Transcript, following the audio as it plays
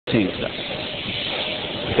15 seconds.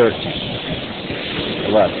 13,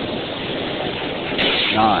 11,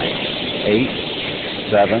 9,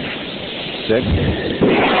 8, 7, 6, 5,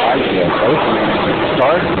 both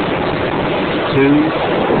start, 2,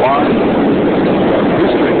 1,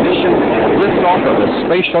 booster ignition and liftoff of the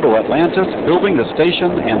Space Shuttle Atlantis, building the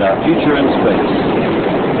station and our future in space.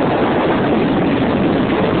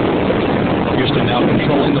 Houston now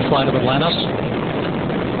controlling the flight of Atlantis.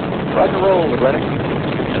 Roger roll, ready.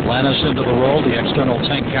 Atlantis into the roll, the external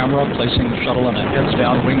tank camera placing the shuttle in a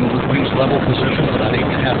heads-down, wings level position with about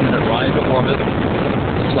 8.5-minute ride to orbit.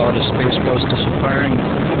 The Florida Space Coast disappearing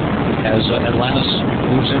as Atlantis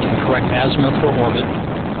moves into the correct azimuth for orbit.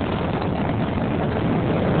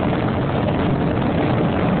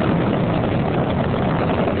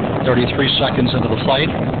 "33 seconds into the flight.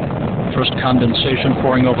 First condensation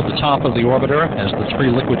pouring over the top of the orbiter as the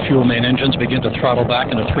 3 liquid fuel main engines begin to throttle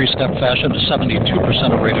back in a 3-step fashion to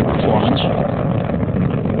 72% of rated performance.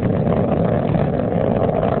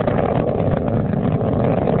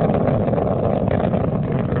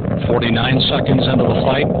 "49 seconds into the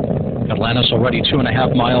flight. Atlantis already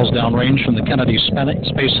 2.5 miles downrange from the Kennedy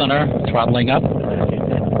Space Center, throttling up.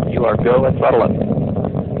 You are go and throttle up.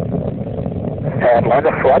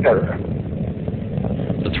 Atlantis, roger.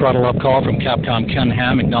 The throttle up call from Capcom Ken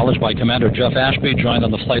Ham, acknowledged by Commander Jeff Ashby, joined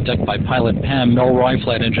on the flight deck by pilot Pam Milroy,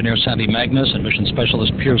 flight engineer Sandy Magnus, and mission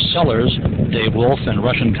specialist Pierce Sellers, Dave Wolf, and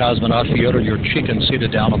Russian cosmonaut Fyodor Yurchikhin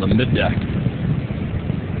seated down on the middeck.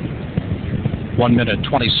 1 minute,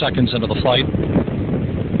 20 seconds into the flight.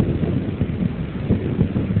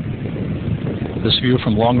 This view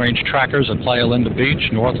from long-range trackers at Playa Linda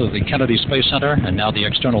Beach, north of the Kennedy Space Center, and now the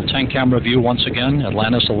external tank camera view once again.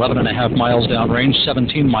 Atlantis 11.5 miles downrange,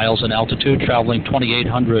 17 miles in altitude, traveling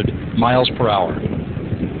 2,800 miles per hour.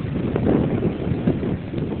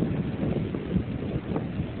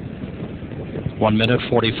 One minute,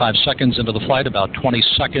 45 seconds into the flight, about 20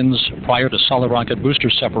 seconds prior to solid rocket booster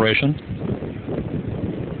separation.